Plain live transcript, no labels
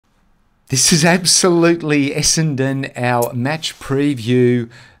This is absolutely Essendon, our match preview.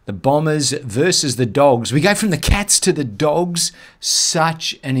 The Bombers versus the Dogs. We go from the Cats to the Dogs.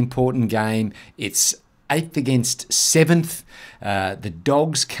 Such an important game. It's 8th against 7th. The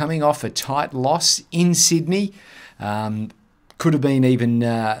Dogs coming off a tight loss in Sydney. Could have been even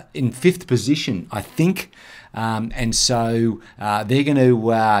in 5th position, I think. And so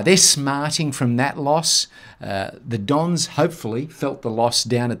they're smarting from that loss. The Dons hopefully felt the loss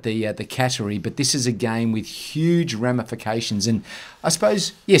down at the Cattery, but this is a game with huge ramifications. And I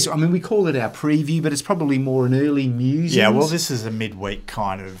suppose, yes, I mean, we call it our preview, but it's probably more an early musings. Yeah, well, this is a midweek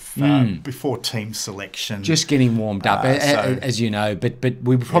kind of before team selection. Just getting warmed up, as you know, but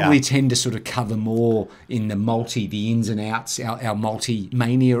we probably tend to sort of cover more in the ins and outs, our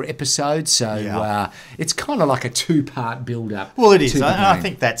multi-mania episodes. So it's kind of like a two-part build-up. Well, it is. I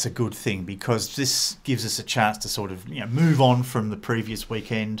think that's a good thing because this gives us a chance to sort of move on from the previous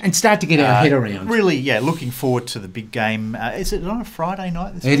weekend and start to get our head around. Really, looking forward to the big game. Is it on a Friday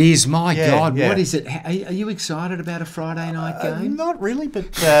night this week? It is. My God, what is it? Are you excited about a Friday night game? Not really, but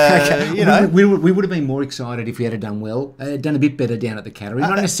we would have been more excited if we had done well, done a bit better down at the Cattery.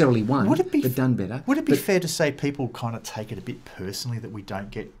 Not necessarily won, but done better. Would it be fair to say people kind of take it a bit personally that we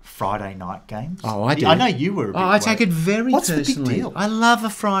don't get Friday night games? Oh, I do. I know you were a bit I take it very personally. What's the big deal? I love a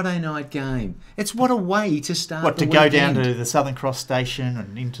Friday night game. It's what a way to start. What, to go down to the Southern Cross Station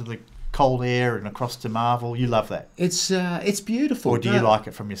and into the cold air and across to Marvel? You love that? It's beautiful. Or do you like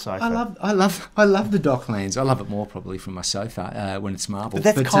it from your sofa? I love the Docklands. I love it more probably from my sofa when it's Marvel. But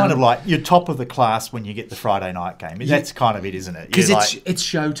that's kind of like you're top of the class when you get the Friday night game. That's kind of it, isn't it? Because it's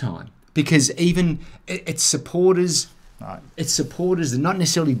showtime. Because even it's supporters. Right. It's supporters, not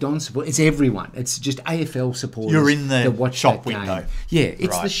necessarily Don supporters. It's everyone. It's just AFL supporters. You're in the watch shop that window. Game. Yeah,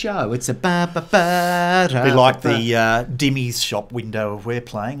 it's the show. It's a ba-ba-ba-da. Be like the Dimmy's shop window of we're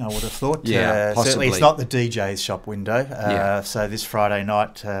playing, I would have thought. Yeah, possibly. Certainly it's not the DJ's shop window. So this Friday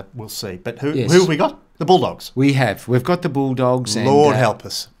night, we'll see. But who have we got? The Bulldogs. We've got the Bulldogs. Lord help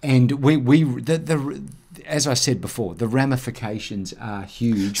us. And as I said before, the ramifications are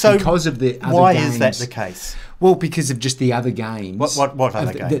huge because of the other games. Why is that the case? Well, because of just the other games. What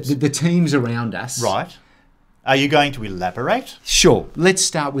other games? The teams around us. Right. Are you going to elaborate? Sure. Let's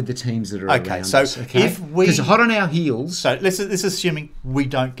start with the teams that are around us. If we... Because hot on our heels... So let's assuming we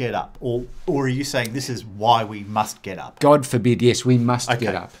don't get up. Or are you saying this is why we must get up? God forbid, yes, we must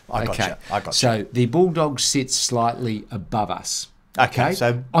get up. I got you. So the Bulldogs sit slightly above us. Okay,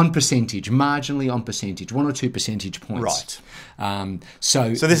 so on percentage, marginally on percentage, 1 or 2 percentage points. Right. So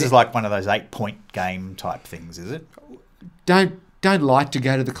this is like one of those 8-point game type things, is it? Don't like to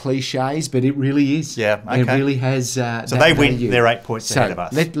go to the cliches, but it really is. Yeah, okay. It really has. So they win, they're 8 points ahead of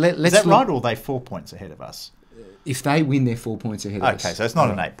us. Is that right, or are they 4 points ahead of us? If they win, they're 4 points ahead of us. Okay, so it's not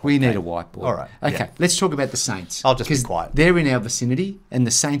an 8-point. We need a whiteboard. All right. Okay, let's talk about the Saints. I'll just be quiet. They're in our vicinity, and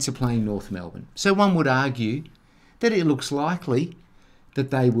the Saints are playing North Melbourne. So one would argue that it looks likely that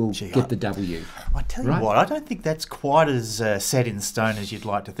they will get the W. I tell you what, I don't think that's quite as set in stone as you'd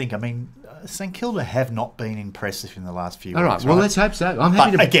like to think. I mean, St Kilda have not been impressive in the last few weeks. All right, well, let's hope so. I'm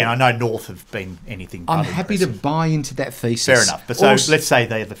happy again, I know North have been anything but I'm happy to buy into that thesis. Fair enough. But let's say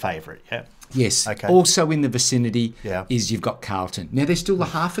they're the favourite, yeah? Yes. Okay. Also in the vicinity is you've got Carlton. Now, they're still a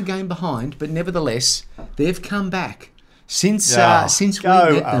half a game behind, but nevertheless, they've come back. Since we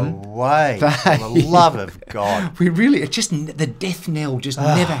met them, away, for the love of God, it's just the death knell just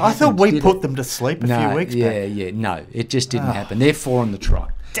never happened. I thought we put them to sleep a few weeks back. No, it just didn't happen. They're 4 on the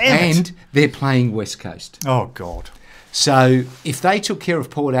trot, Damn and they're playing West Coast. Oh God! So if they took care of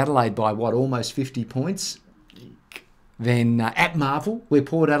Port Adelaide by almost 50 points. Then at Marvel, where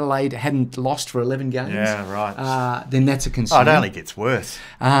Port Adelaide hadn't lost for 11 games. Yeah, right. Then that's a concern. It only gets worse.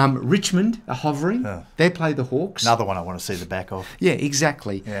 Richmond are hovering. They play the Hawks. Another one I want to see the back of. Yeah,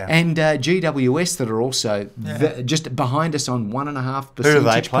 exactly. Yeah. And GWS that are also just behind us on 1.5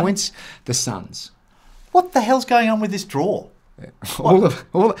 percentage points. The Suns. What the hell's going on with this draw?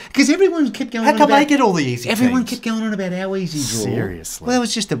 Because everyone kept going on about... How come they get all the easy Everyone teams? kept going on about our easy draw. Seriously. Well, it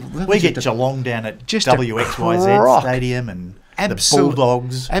was just we get Geelong down at WXYZ Stadium and the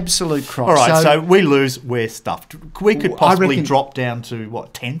Bulldogs. Absolute crock. All right, so we lose, we're stuffed. We could possibly drop down to,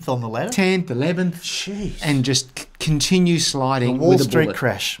 10th on the ladder? 10th, 11th. Jeez. And just continue sliding the Wall with Street bullet.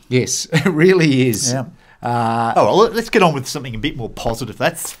 crash. Yes, it really is. Yeah. well, let's get on with something a bit more positive.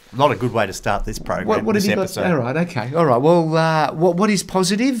 That's not a good way to start this program. What have you got? All right, okay. All right, well, what is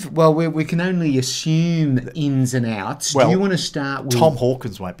positive? Well, we can only assume ins and outs. Well, do you want to start with... Tom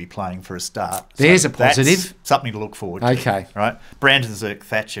Hawkins won't be playing for a start. There's a positive. That's something to look forward to. Okay. Right? Brandon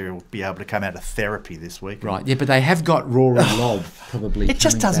Zerk-Thatcher will be able to come out of therapy this week. Right, yeah, but they have got Rory Lobb probably. It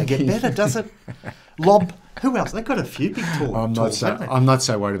just doesn't get better, does it? Lobb. Who else? They've got a few big tall. I'm not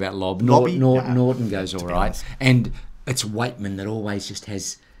so worried about Lobb. Norton goes all right, and it's Waitman that always just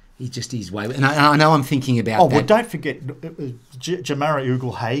has. He just his way. And I know I'm thinking about. Oh, well, don't forget Jamara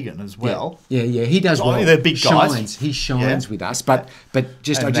Ugle-Hagan as well. Yeah, he does well. They're big guys. He shines with us, but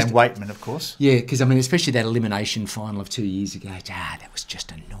just and then Waitman, of course. Yeah, because I mean, especially that elimination final of 2 years ago. That was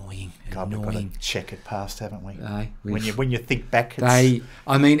just annoying. God, we've got to check it past, haven't we? When you think back,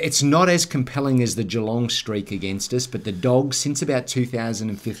 it's not as compelling as the Geelong streak against us, but the Dogs since about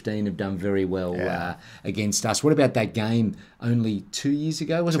 2015 have done very well against us. What about that game only 2 years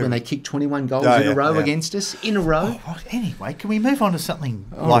ago? Was it when they kicked 21 goals in a row against us? In a row. Oh, right. Anyway, can we move on to something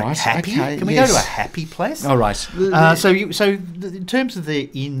happy? Okay, can we go to a happy place? All right. So in terms of the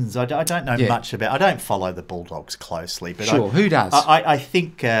ins, I don't know much about. I don't follow the Bulldogs closely, but who does? I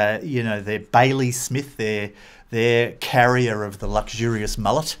think they're Bailey Smith, their carrier of the luxurious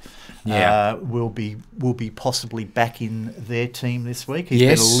mullet. Will be possibly back in their team this week. He's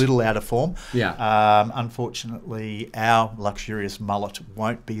been a little out of form. Unfortunately, our luxurious mullet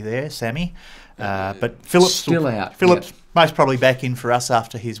won't be there, Sammy. But Phillips still out. Phillips most probably back in for us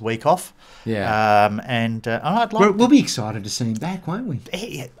after his week off. We'll be excited to see him back, won't we?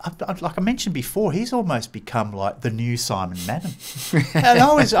 Like I mentioned before, he's almost become like the new Simon Madden. And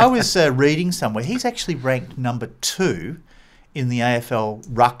I was reading somewhere he's actually ranked number 2 in the AFL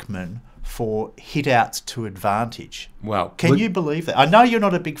ruckman for hit-outs to advantage. Well, can you believe that? I know you're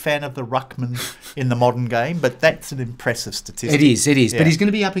not a big fan of the ruckman in the modern game, but that's an impressive statistic. It is. Yeah. But he's going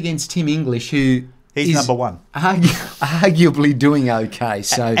to be up against Tim English, who he's number 1, arguably doing okay.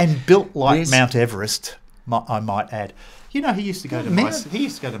 So and built like Mount Everest, I might add. You know, he used to go to my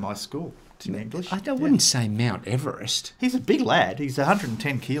school. Tim English. I wouldn't say Mount Everest. He's a big lad. He's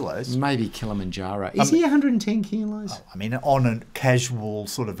 110 kilos. Maybe Kilimanjaro. Is he 110 kilos? I mean, on a casual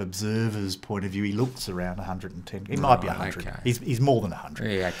sort of observer's point of view, he looks around 110. He might be 100. Okay. He's more than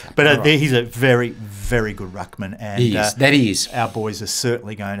 100. Yeah, okay. But he's a very, very good ruckman. And he is. Our boys are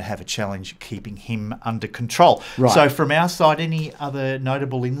certainly going to have a challenge keeping him under control. Right. So from our side, any other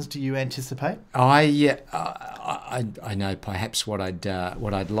notable ins do you anticipate? I know perhaps what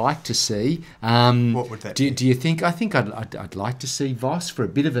I'd like to see. What would that be? Do you think? I think I'd like to see Voss for a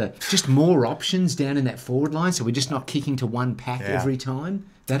bit of just more options down in that forward line, so we're just not kicking to one pack every time.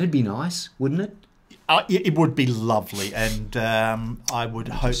 That'd be nice, wouldn't it? It would be lovely, and I would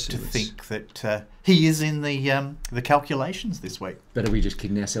hope to think that he is in the calculations this week. But are we just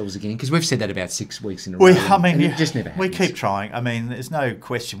kidding ourselves again? Because we've said that about 6 weeks in a row. It just never happens. We keep trying. I mean, there's no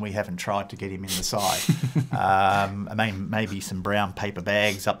question we haven't tried to get him in the side. I mean, maybe some brown paper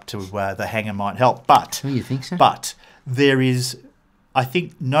bags up to the hanger might help. But you think so? But there is, I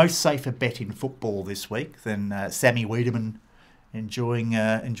think, no safer bet in football this week than Sammy Wiedemann enjoying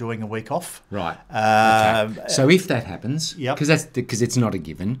a week off. Right. Okay. So if that happens, because it's not a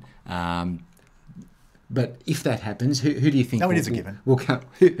given. But if that happens, who do you think? No, it is a given. Who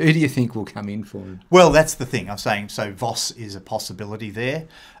do you think will come in for him? Well, that's the thing. I'm saying so. Voss is a possibility there.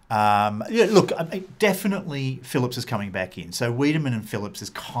 Look, I mean, definitely Phillips is coming back in. So Wiedemann and Phillips is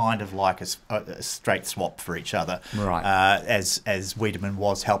kind of like a straight swap for each other. Right. As Wiedemann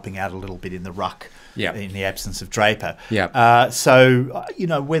was helping out a little bit in the ruck. Yep. In the absence of Draper. Yep. So,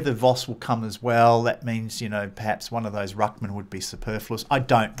 whether Voss will come as well, that means, perhaps one of those ruckmen would be superfluous. I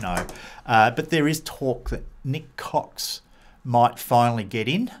don't know. But there is talk that Nick Cox might finally get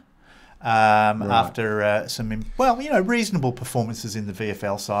in after some, reasonable performances in the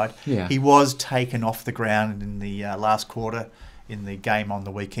VFL side. Yeah. He was taken off the ground in the last quarter in the game on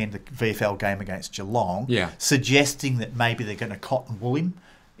the weekend, the VFL game against Geelong, suggesting that maybe they're going to cotton wool him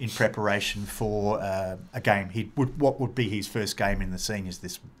in preparation for a game. What would be his first game in the seniors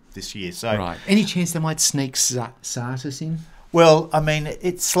this year. So, right. Any chance they might sneak Sartis in? Well, I mean,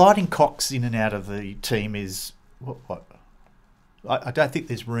 it's sliding Cox in and out of the team is what? I don't think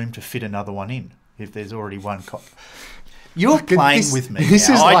there's room to fit another one in if there's already one Cox. You're playing with me. This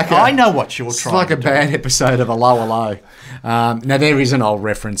now. is I know what you're trying. It's like a bad episode of a Low. Now there is an old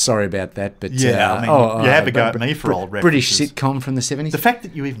reference. Sorry about that, but you have a go at me for old references. British sitcom from the 70s. The fact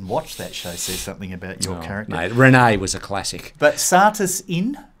that you even watched that show says something about your character. Mate, Renee was a classic. But Sartis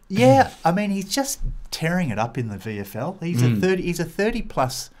in, I mean, he's just tearing it up in the VFL. He's a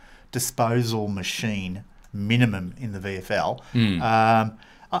 30+ disposal machine. minimum in the VFL.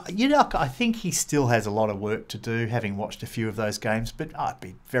 I think he still has a lot of work to do, having watched a few of those games. But I'd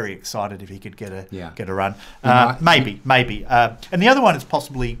be very excited if he could get a run. Maybe. And the other one is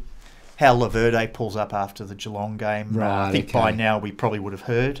possibly how Laverde pulls up after the Geelong game. Right, I think by now we probably would have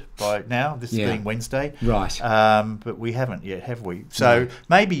heard by now, this being Wednesday. Right. But we haven't yet, have we? So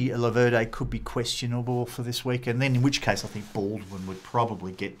maybe Laverde could be questionable for this week, and then in which case I think Baldwin would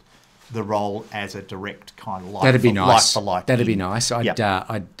probably get the role as a direct kind of like for like. That'd be nice.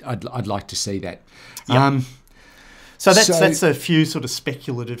 I'd like to see that. Yep. So that's a few sort of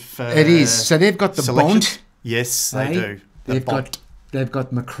speculative. It is. So they've got the Bont. Yes, they do. They've got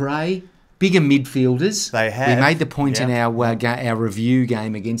McRae. Bigger midfielders. They have. We made the point in our review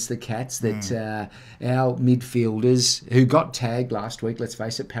game against the Cats that our midfielders, who got tagged last week, let's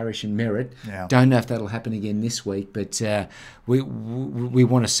face it, Parrish and Merritt, don't know if that'll happen again this week, but we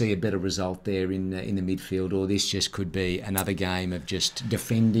want to see a better result there in the midfield, or this just could be another game of just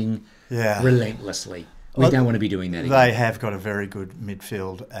defending relentlessly. We don't want to be doing that again. They have got a very good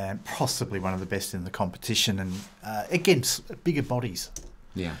midfield and possibly one of the best in the competition, and against bigger bodies.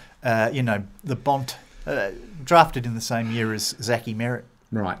 Yeah. The Bont, drafted in the same year as Zachy Merritt.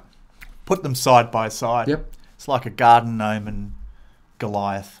 Right. Put them side by side. Yep. It's like a garden gnome and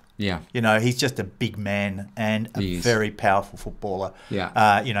Goliath. Yeah. He's just a big man and a very powerful footballer.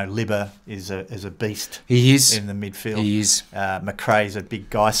 Yeah. Libber is a beast. He is. In the midfield. He is. McRae's a big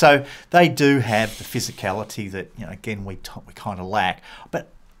guy. So they do have the physicality that, again, we kind of lack. But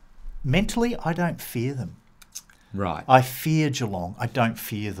mentally, I don't fear them. Right. I fear Geelong. I don't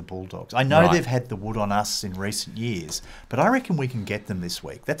fear the Bulldogs. I know they've had the wood on us in recent years, but I reckon we can get them this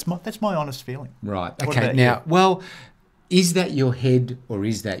week. That's my honest feeling. Right. Okay. Now, well, is that your head or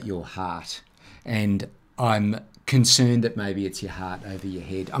is that your heart? And I'm concerned that maybe it's your heart over your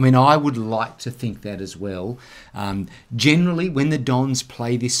head. I mean, I would like to think that as well. Generally, when the Dons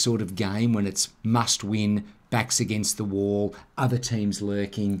play this sort of game, when it's must win, backs against the wall, other teams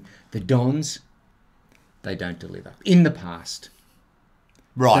lurking, the Dons, they don't deliver in the past.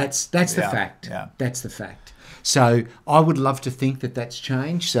 Right. That's the fact. Yeah. That's the fact. So I would love to think that that's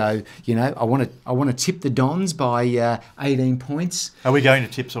changed. So I want to tip the Dons by 18 points. Are we going to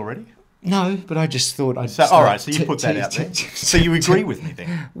tips already? No, but I just thought I'd. So all right, so you put that out there. So you agree with me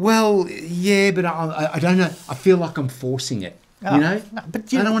then? Well, yeah, but I don't know. I feel like I'm forcing it. But I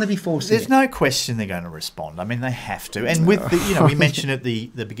don't want to be forcing There's no question they're going to respond. I mean, they have to. And with we mentioned at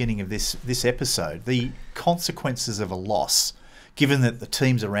the beginning of this episode, the consequences of a loss, given that the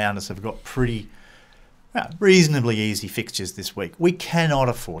teams around us have got pretty reasonably easy fixtures this week, we cannot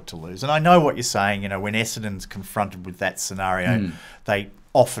afford to lose. And I know what you're saying. When Essendon's confronted with that scenario, they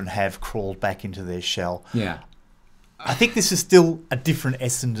often have crawled back into their shell. Yeah. I think this is still a different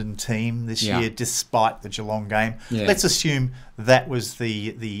Essendon team this year, despite the Geelong game. Yeah. Let's assume that was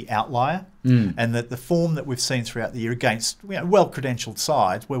the outlier, and that the form that we've seen throughout the year against well-credentialed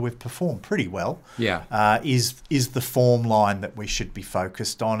sides, where we've performed pretty well, is the form line that we should be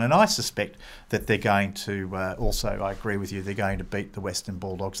focused on. And I suspect that they're going to also, I agree with you, they're going to beat the Western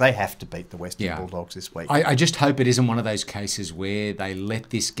Bulldogs. They have to beat the Western Bulldogs this week. I just hope it isn't one of those cases where they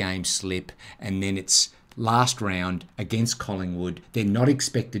let this game slip and then it's last round against Collingwood. They're not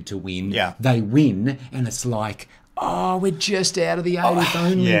expected to win. Yeah. They win, and it's like, we're just out of the eight. If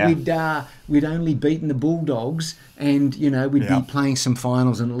only we'd only beaten the Bulldogs, and we'd be playing some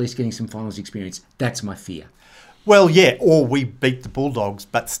finals and at least getting some finals experience. That's my fear. Well, yeah, or we beat the Bulldogs,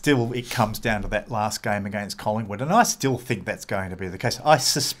 but still it comes down to that last game against Collingwood, and I still think that's going to be the case. I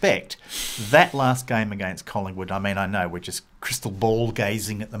suspect that last game against Collingwood, I mean, I know we're just crystal ball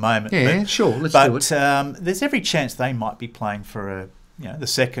gazing at the moment. Yeah, sure, let's do it. But there's every chance they might be playing for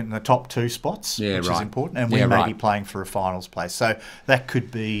the top two spots, which is important, and we may be playing for a finals place. So that could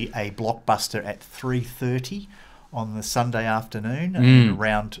be a blockbuster at 3:30. On the Sunday afternoon, and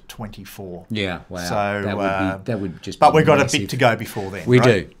round 24. Yeah, wow. So that would just. But we've got a bit to go before then. We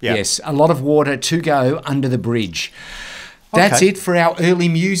do. Yes, a lot of water to go under the bridge. That's it for our early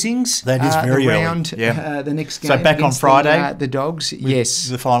musings. That is very around early. The next game. So back on Friday, the Dogs. Yes,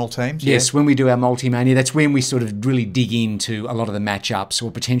 the final teams. Yes, when we do our multi-mania, that's when we sort of really dig into a lot of the matchups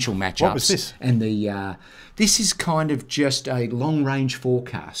or potential matchups. What was this? And this is kind of just a long-range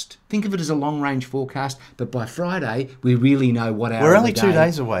forecast. Think of it as a long-range forecast, but by Friday we really know what our. We're only 2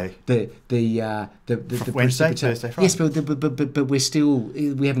 days away. The Wednesday, Thursday, Friday. Yes, but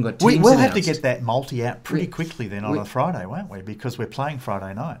we haven't got teams. We'll have to get that multi out pretty quickly then on a Friday, won't we? Because we're playing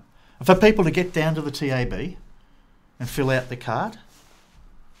Friday night. For people to get down to the TAB and fill out the card.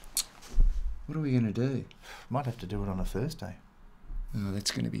 What are we going to do? Might have to do it on a Thursday. Oh,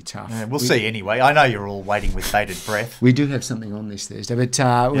 that's going to be tough. Yeah, we'll see anyway. I know you're all waiting with bated breath. We do have something on this Thursday,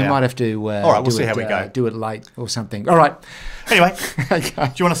 but we might have to. All right, we'll see how we go. Do it late or something. All right. Anyway, okay.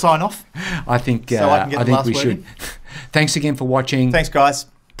 Do you want to sign off? I think. So I think we should. Thanks again for watching. Thanks, guys.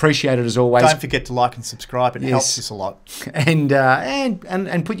 Appreciate it as always. Don't forget to like and subscribe. It helps us a lot.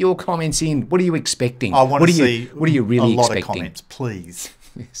 And put your comments in. What are you expecting? I want to see. What are you really expecting? A lot of comments, please.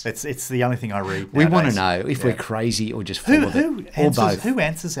 Yes. It's the only thing I read. We want to know if we're crazy or just full of it, or both. Who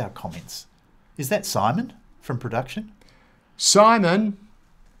answers our comments? Is that Simon from production? Simon.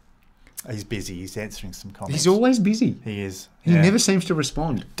 He's busy. He's answering some comments. He's always busy. He is. He never seems to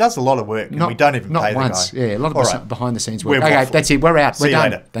respond. Does a lot of work, and we don't even pay the guy. Yeah, a lot of behind the scenes work. Okay, that's it. We're out. We're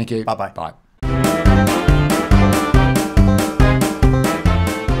done. Later. Thank you. Bye-bye. Bye.